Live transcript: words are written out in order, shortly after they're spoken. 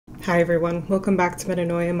Hi everyone, welcome back to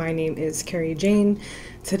Metanoia. My name is Carrie Jane.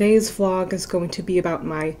 Today's vlog is going to be about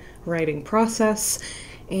my writing process,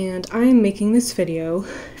 and I'm making this video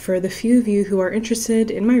for the few of you who are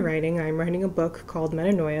interested in my writing. I'm writing a book called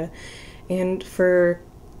Metanoia, and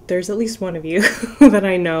there's at least one of you that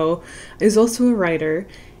I know is also a writer,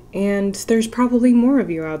 and there's probably more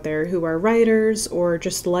of you out there who are writers or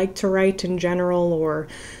just like to write in general or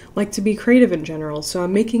like to be creative in general. So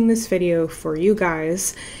I'm making this video for you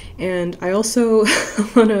guys, and I also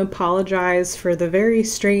want to apologize for the very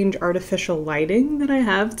strange artificial lighting that I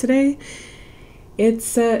have today.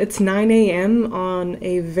 It's 9 a.m. on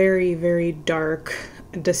a very, very dark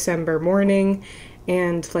December morning,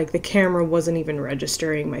 and like the camera wasn't even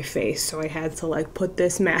registering my face, so I had to like put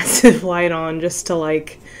this massive light on just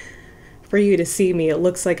to for you to see me. It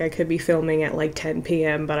looks like I could be filming at like 10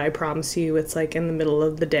 p.m., but I promise you it's like in the middle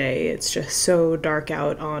of the day. It's just so dark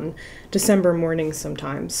out on December mornings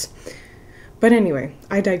sometimes. But anyway,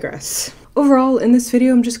 I digress. Overall, in this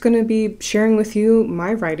video, I'm just going to be sharing with you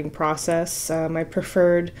my writing process, my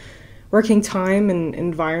preferred working time and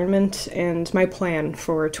environment, and my plan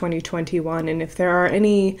for 2021. And if there are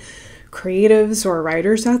any creatives or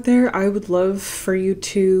writers out there, I would love for you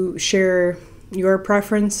to share your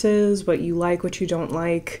preferences, what you like, what you don't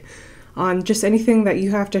like, on just anything that you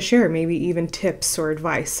have to share, maybe even tips or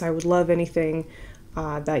advice. I would love anything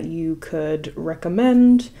that you could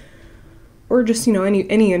recommend, or just,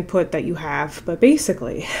 any input that you have. But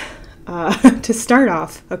basically, to start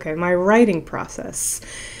off, okay, my writing process.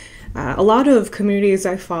 A lot of communities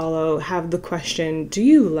I follow have the question, do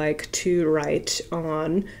you like to write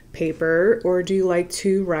on paper or do you like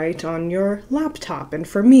to write on your laptop? And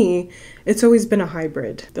for me, it's always been a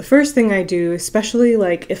hybrid. The first thing I do, especially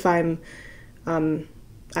like if I'm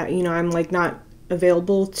like not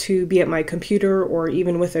available to be at my computer or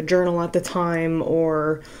even with a journal at the time,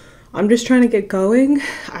 or I'm just trying to get going,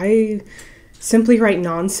 I simply write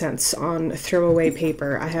nonsense on throwaway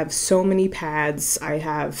paper. I have so many pads. I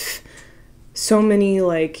have so many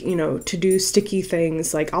to-do sticky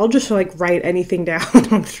things. I'll just write anything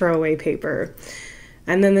down on throwaway paper.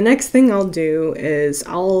 And then the next thing I'll do is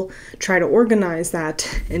I'll try to organize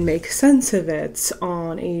that and make sense of it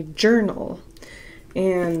on a journal.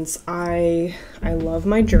 And I love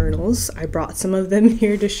my journals. I brought some of them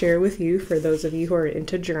here to share with you for those of you who are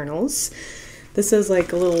into journals. This is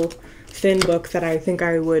like a little thin book that I think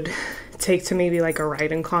I would take to maybe like a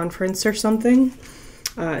writing conference or something.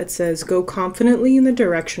 It says, "Go confidently in the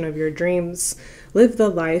direction of your dreams. Live the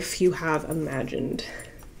life you have imagined."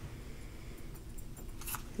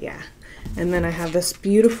 Yeah. And then I have this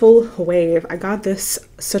beautiful wave. I got this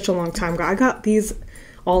such a long time ago. I got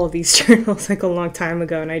all of these journals like a long time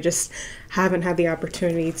ago, and I just haven't had the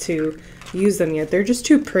opportunity to use them yet. They're just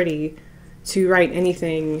too pretty to write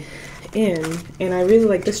anything in, and I really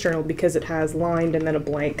like this journal because it has lined and then a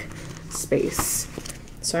blank space.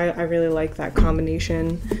 So I really like that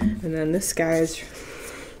combination. And then this guy's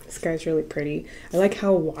really pretty. I like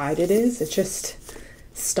how wide it is. It's just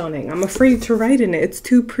stunning. I'm afraid to write in it. It's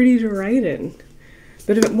too pretty to write in.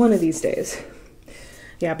 But one of these days.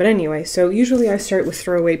 Yeah, but anyway, so usually I start with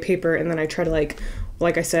throwaway paper, and then I try to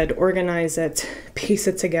like I said, organize it, piece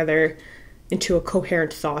it together into a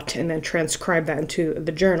coherent thought, and then transcribe that into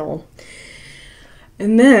the journal.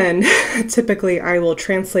 And then typically I will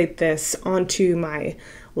translate this onto my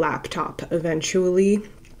laptop eventually.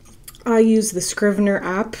 I use the Scrivener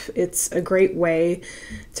app. It's a great way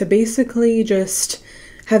to basically just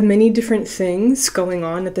have many different things going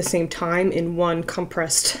on at the same time in one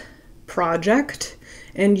compressed project,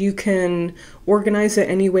 and you can organize it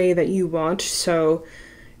any way that you want. So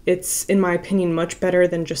it's, in my opinion, much better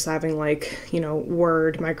than just having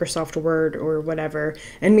Word, Microsoft Word, or whatever.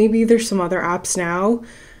 And maybe there's some other apps now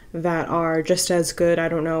that are just as good. I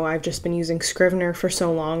don't know. I've just been using Scrivener for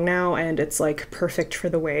so long now, and it's perfect for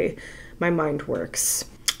the way my mind works.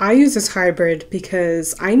 I use this hybrid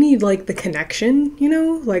because I need the connection,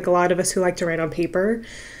 like a lot of us who like to write on paper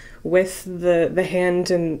with the hand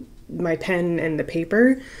and my pen and the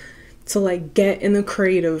paper, to get in the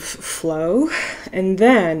creative flow. And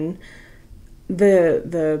then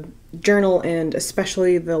the journal, and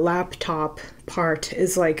especially the laptop part,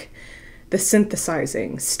 is the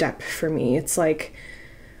synthesizing step for me. It's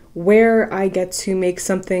where I get to make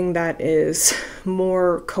something that is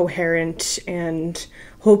more coherent and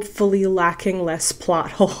hopefully lacking less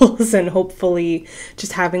plot holes and hopefully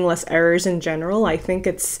just having less errors in general. I think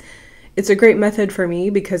it's a great method for me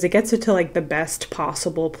because it gets it to the best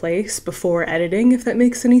possible place before editing, if that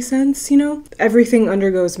makes any sense, Everything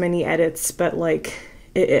undergoes many edits, but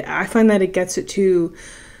I find that it gets it to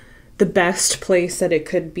the best place that it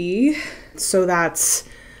could be. So that's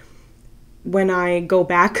when I go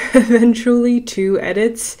back eventually to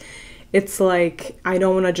edit, it's like I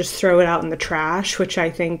don't want to just throw it out in the trash, which I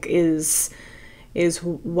think is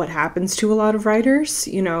what happens to a lot of writers.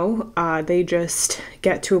 They just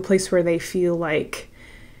get to a place where they feel like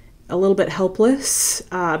a little bit helpless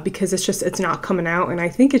because it's not coming out, and I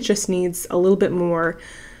think it just needs a little bit more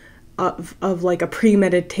of like a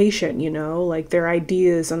premeditation, like their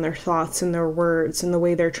ideas and their thoughts and their words and the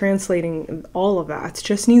way they're translating all of that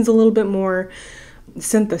just needs a little bit more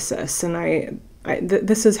synthesis. And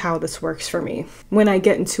this is how this works for me. When I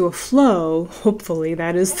get into a flow, hopefully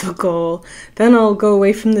that is the goal, then I'll go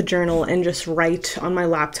away from the journal and just write on my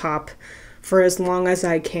laptop for as long as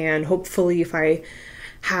I can. Hopefully if I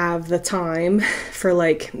have the time for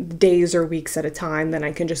like days or weeks at a time, then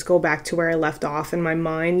I can just go back to where I left off and my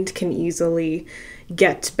mind can easily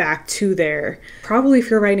get back to there. Probably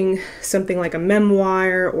if you're writing something like a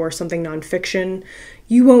memoir or something nonfiction,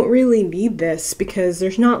 you won't really need this because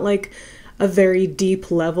there's not like a very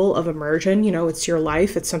deep level of immersion. It's your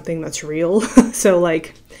life, it's something that's real. So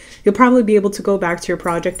like you'll probably be able to go back to your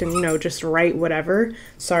project and, just write whatever.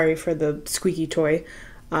 Sorry for the squeaky toy.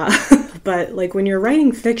 But like when you're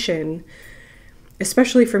writing fiction,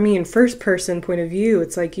 especially for me in first person point of view,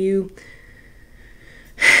 it's like you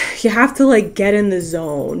have to like get in the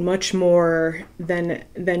zone much more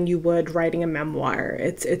than you would writing a memoir.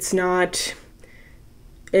 It's not,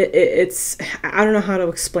 it's I don't know how to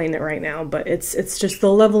explain it right now, but it's just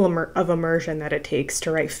the level of immersion that it takes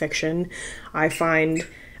to write fiction. I find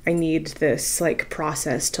I need this like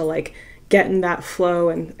process to like get in that flow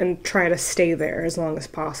and try to stay there as long as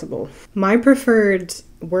possible. My preferred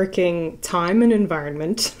working time and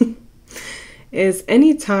environment is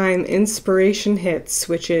anytime inspiration hits,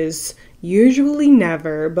 which is usually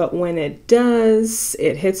never, but when it does,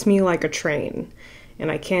 it hits me like a train and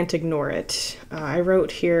I can't ignore it. I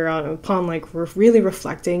wrote here upon like really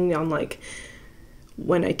reflecting on like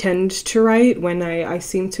when I tend to write, when I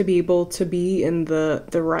seem to be able to be in the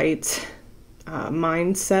right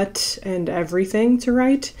mindset and everything to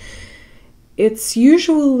write. It's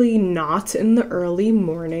usually not in the early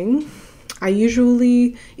morning. I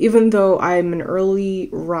usually, even though I'm an early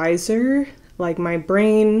riser, like my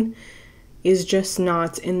brain is just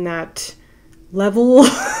not in that level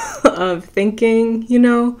of thinking,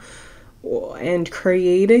 and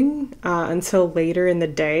creating until later in the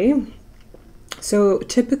day. So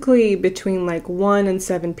typically between like 1 and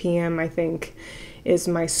 7 p.m. I think is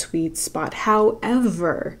my sweet spot.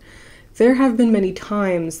 However, there have been many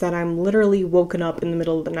times that I'm literally woken up in the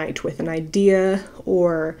middle of the night with an idea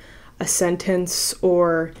or a sentence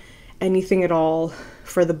or anything at all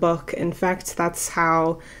for the book. In fact, that's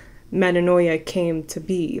how Metanoia came to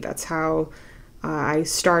be. That's how I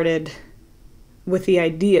started with the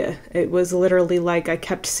idea. It was literally like I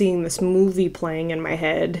kept seeing this movie playing in my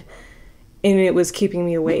head and it was keeping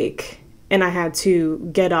me awake. And I had to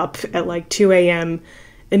get up at like 2 a.m.,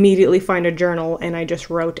 immediately find a journal, and I just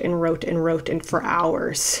wrote and for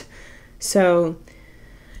hours. So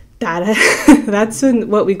that's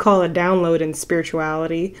what we call a download in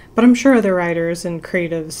spirituality. But I'm sure other writers and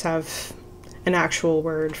creatives have an actual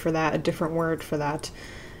word for that, a different word for that.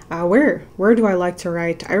 Where do I like to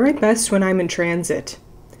write? I write best when I'm in transit.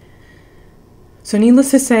 So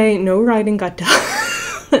needless to say, no writing got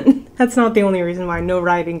done. That's not the only reason why no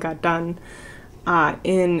writing got done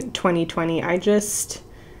in 2020. I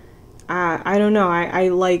don't know. I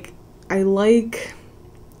like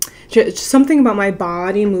just something about my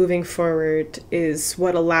body moving forward is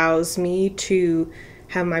what allows me to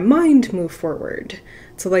have my mind move forward,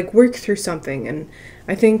 to like work through something. And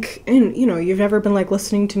I think, and you've never been like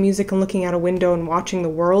listening to music and looking out a window and watching the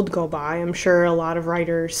world go by. I'm sure a lot of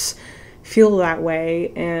writers feel that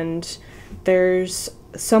way, and there's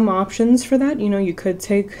some options for that. You could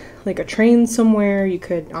take like a train somewhere, you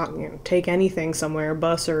could take anything somewhere,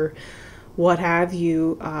 bus or what have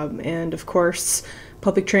you, and of course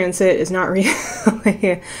public transit is not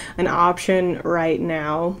really an option right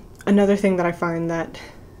now. Another thing that I find that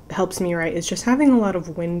helps me write is just having a lot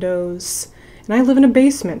of windows, and I live in a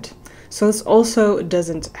basement, so this also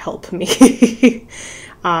doesn't help me.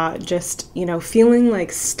 Just feeling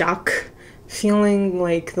like stuck, feeling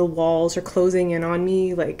like the walls are closing in on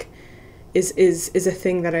me, like is a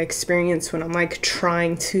thing that I experience when I'm like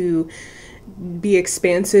trying to be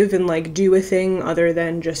expansive and like do a thing other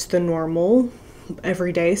than just the normal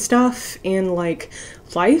everyday stuff. And like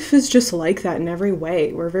life is just like that in every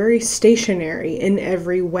way. We're very stationary in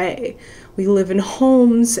every way. we live in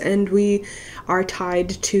homes and we are tied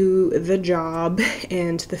to the job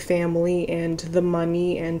and the family and the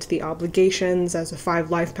money and the obligations. As a 5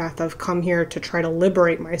 life path, I've come here to try to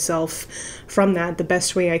liberate myself from that the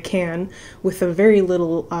best way I can with the very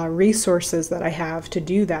little resources that I have to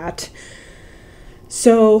do that.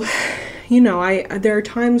 So, you know, there are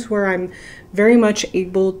times where I'm very much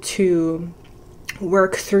able to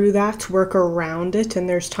work through that, work around it, and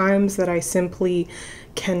there's times that I simply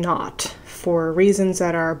cannot for reasons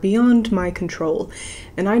that are beyond my control,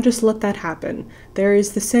 and I just let that happen. There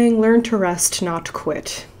is the saying, learn to rest, not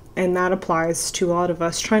quit, and that applies to a lot of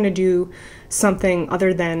us trying to do something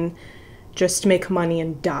other than just make money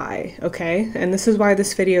and die, okay? And this is why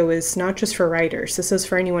this video is not just for writers. This is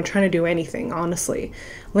for anyone trying to do anything, honestly.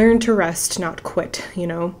 Learn to rest, not quit, you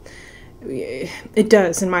know? It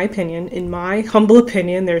does, in my opinion, in my humble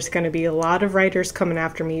opinion. There's going to be a lot of writers coming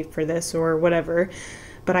after me for this or whatever,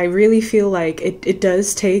 but I really feel like it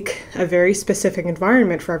does take a very specific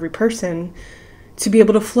environment for every person to be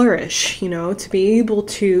able to flourish, you know, to be able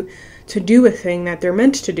to do a thing that they're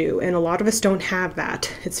meant to do. And a lot of us don't have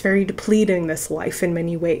that. It's very depleting, this life, in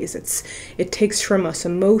many ways. It takes from us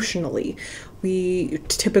emotionally. We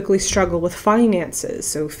typically struggle with finances,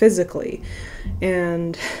 so physically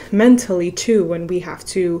and mentally too, when we have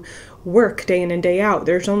to work day in and day out.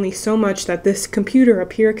 There's only so much that this computer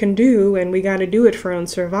up here can do, and we got to do it for our own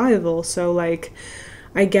survival. So like,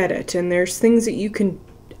 I get it. And there's things that you can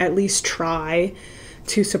at least try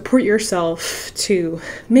to support yourself, to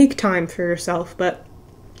make time for yourself, but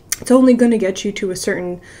it's only going to get you to a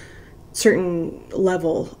certain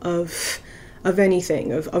level of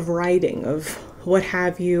anything, of writing, of what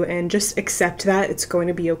have you, and just accept that it's going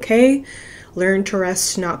to be okay. Learn to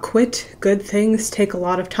rest, not quit. Good things take a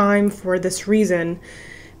lot of time for this reason,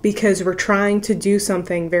 because we're trying to do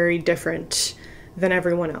something very different than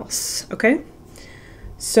everyone else, okay?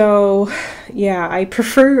 So yeah, I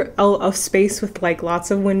prefer a space with like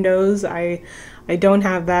lots of windows. I don't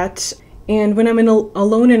have that. And when I'm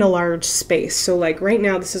alone in a large space, so like right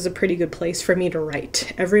now, this is a pretty good place for me to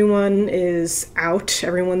write. Everyone is out,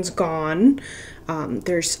 everyone's gone.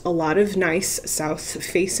 There's a lot of nice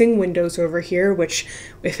south-facing windows over here, which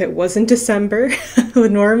if it wasn't December,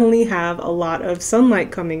 would normally have a lot of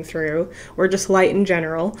sunlight coming through, or just light in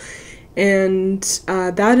general. And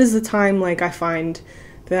that is the time, like, I find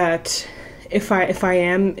that if I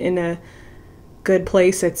am in a good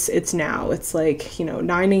place, it's now. It's like, you know,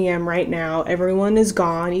 9 a.m. right now. Everyone is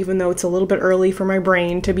gone, even though it's a little bit early for my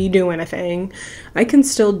brain to be doing a thing. I can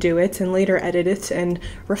still do it and later edit it and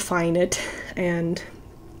refine it and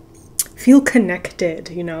feel connected,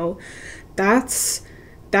 you know. That's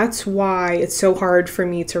why it's so hard for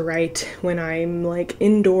me to write when I'm like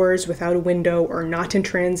indoors without a window or not in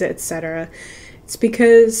transit, etc. It's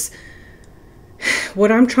because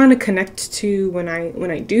what I'm trying to connect to when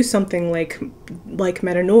I do something like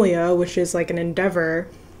metanoia, which is like an endeavor,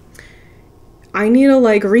 I need to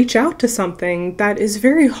like reach out to something that is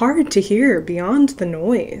very hard to hear beyond the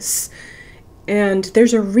noise. And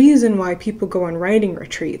there's a reason why people go on writing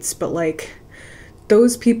retreats, but like,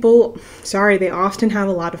 those people, sorry, they often have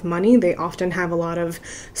a lot of money, they often have a lot of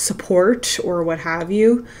support or what have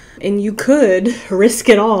you, and you could risk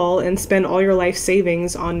it all and spend all your life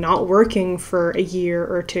savings on not working for a year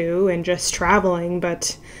or two and just traveling,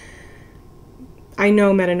 but I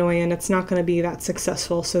know metanoia and it's not going to be that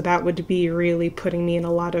successful, so that would be really putting me in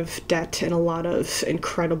a lot of debt and a lot of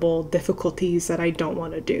incredible difficulties that I don't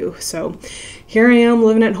want to do. So here I am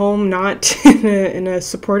living at home, not in a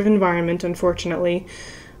supportive environment, unfortunately,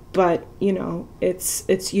 but you know, it's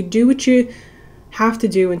you do what you have to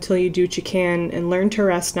do until you do what you can, and learn to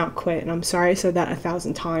rest, not quit. And I'm sorry I said that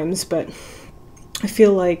 1,000 times, but I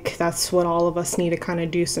feel like that's what all of us need to kind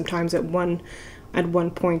of do sometimes at one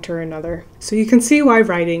point or another. So you can see why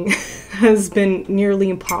writing has been nearly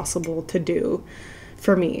impossible to do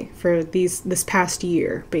for me for this past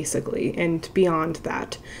year, basically, and beyond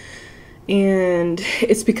that. And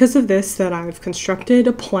it's because of this that I've constructed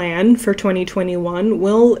a plan for 2021.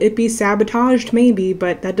 Will it be sabotaged? Maybe,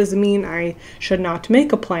 but that doesn't mean I should not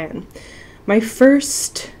make a plan. My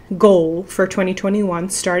first goal for 2021,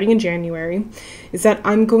 starting in January, is that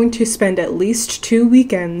I'm going to spend at least 2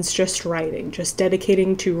 weekends just writing, just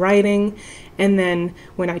dedicating to writing, and then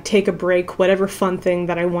when I take a break, whatever fun thing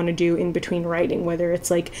that I want to do in between writing, whether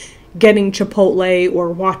it's like getting Chipotle or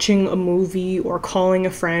watching a movie or calling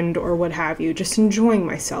a friend or what have you, just enjoying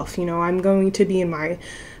myself. You know, I'm going to be in my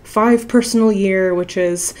 5 personal year, which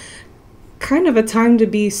is kind of a time to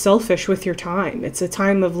be selfish with your time. It's a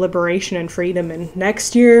time of liberation and freedom. And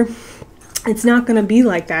next year, it's not going to be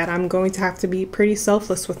like that. I'm going to have to be pretty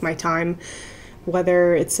selfless with my time,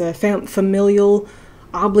 whether it's a familial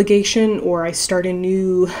obligation or I start a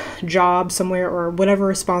new job somewhere or whatever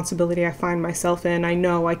responsibility I find myself in. I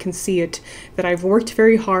know I can see it that I've worked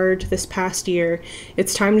very hard this past year.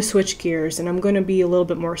 It's time to switch gears, and I'm going to be a little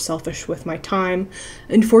bit more selfish with my time.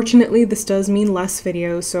 Unfortunately, this does mean less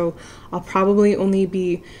videos, so I'll probably only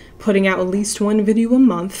be putting out at least one video a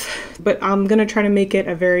month, but I'm going to try to make it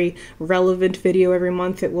a very relevant video every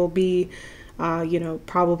month. It will be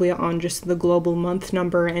probably on just the global month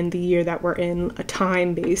number and the year that we're in, a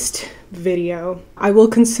time-based video. I will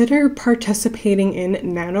consider participating in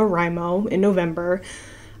NaNoWriMo in November.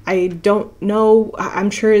 I don't know,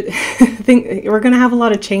 I'm sure, think we're gonna have a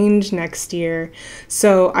lot of change next year,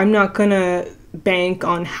 so I'm not gonna bank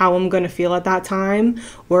on how I'm gonna feel at that time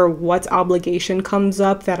or what obligation comes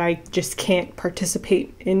up that I just can't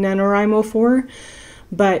participate in NaNoWriMo for.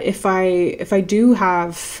 But if I do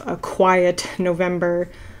have a quiet November,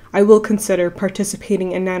 I will consider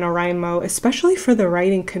participating in NaNoWriMo, especially for the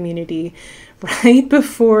writing community. Right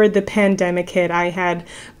before the pandemic hit, I had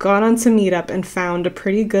gone on some Meetup and found a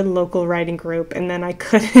pretty good local writing group, and then I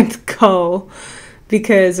couldn't go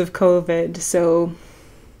because of COVID. So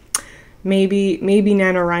maybe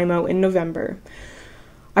NaNoWriMo in November.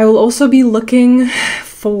 I will also be looking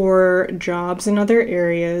for jobs in other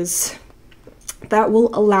areas that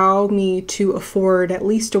will allow me to afford at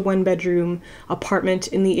least a one-bedroom apartment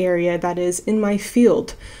in the area that is in my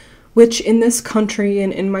field, which in this country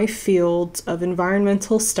and in my field of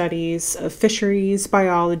environmental studies, of fisheries,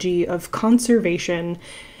 biology, of conservation,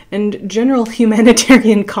 and general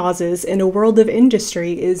humanitarian causes in a world of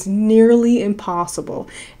industry is nearly impossible.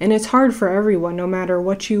 And it's hard for everyone, no matter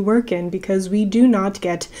what you work in, because we do not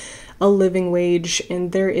get a living wage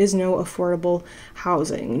and there is no affordable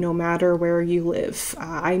housing, no matter where you live.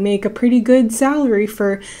 I make a pretty good salary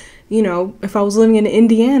for, if I was living in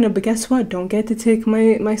Indiana, but guess what? Don't get to take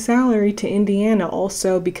my salary to Indiana.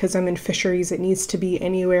 Also, because I'm in fisheries, it needs to be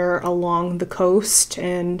anywhere along the coast,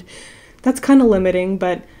 and that's kind of limiting,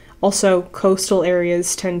 but also coastal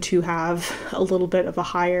areas tend to have a little bit of a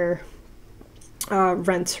higher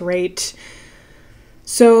rent rate.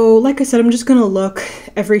 So, like I said, I'm just gonna look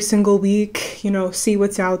every single week, see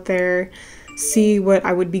what's out there, see what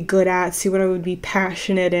I would be good at, see what I would be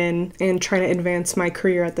passionate in, and try to advance my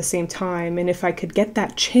career at the same time. And if I could get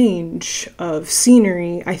that change of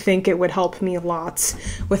scenery, I think it would help me a lot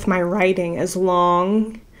with my writing, as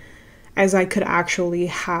long as I could actually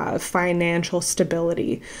have financial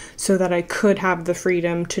stability so that I could have the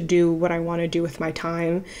freedom to do what I want to do with my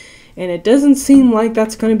time. And it doesn't seem like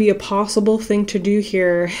that's going to be a possible thing to do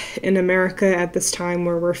here in America at this time,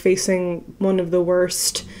 where we're facing one of the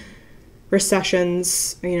worst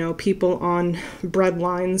recessions, people on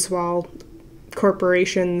breadlines while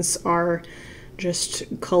corporations are just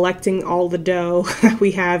collecting all the dough that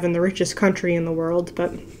we have in the richest country in the world.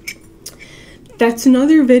 But that's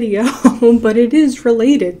another video, but it is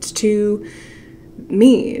related to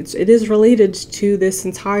me. It is related to this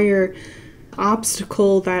entire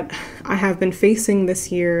obstacle that I have been facing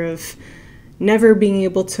this year of never being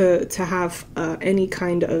able to have any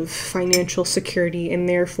kind of financial security, and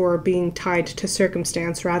therefore being tied to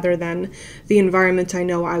circumstance rather than the environment I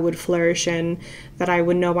know I would flourish in, that I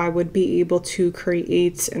would know I would be able to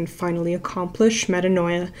create and finally accomplish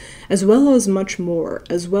metanoia, as well as much more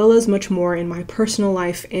in my personal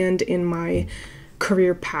life and in my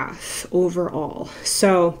career path overall.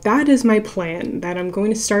 So that is my plan that I'm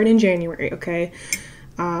going to start in January, okay?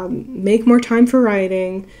 Make more time for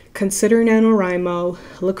writing, consider NaNoWriMo,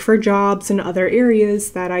 look for jobs in other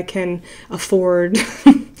areas that I can afford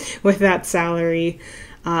with that salary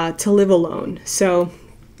to live alone. So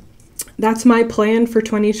that's my plan for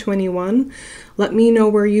 2021. Let me know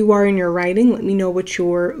where you are in your writing. Let me know what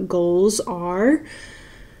your goals are.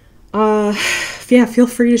 Yeah, feel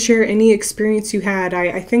free to share any experience you had.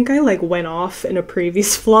 I think I went off in a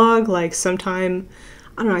previous vlog, sometime,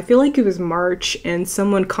 I don't know, I feel like it was March, and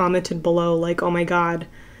someone commented below oh my god,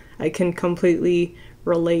 I can completely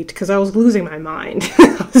relate, because I was losing my mind.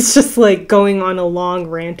 I was just going on a long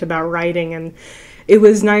rant about writing, and it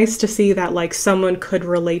was nice to see that someone could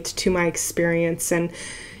relate to my experience. And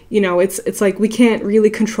it's we can't really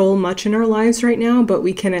control much in our lives right now, but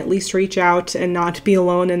we can at least reach out and not be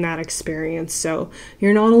alone in that experience. So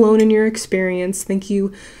you're not alone in your experience. Thank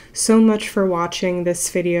you so much for watching this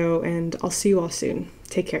video, and I'll see you all soon.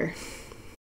 Take care.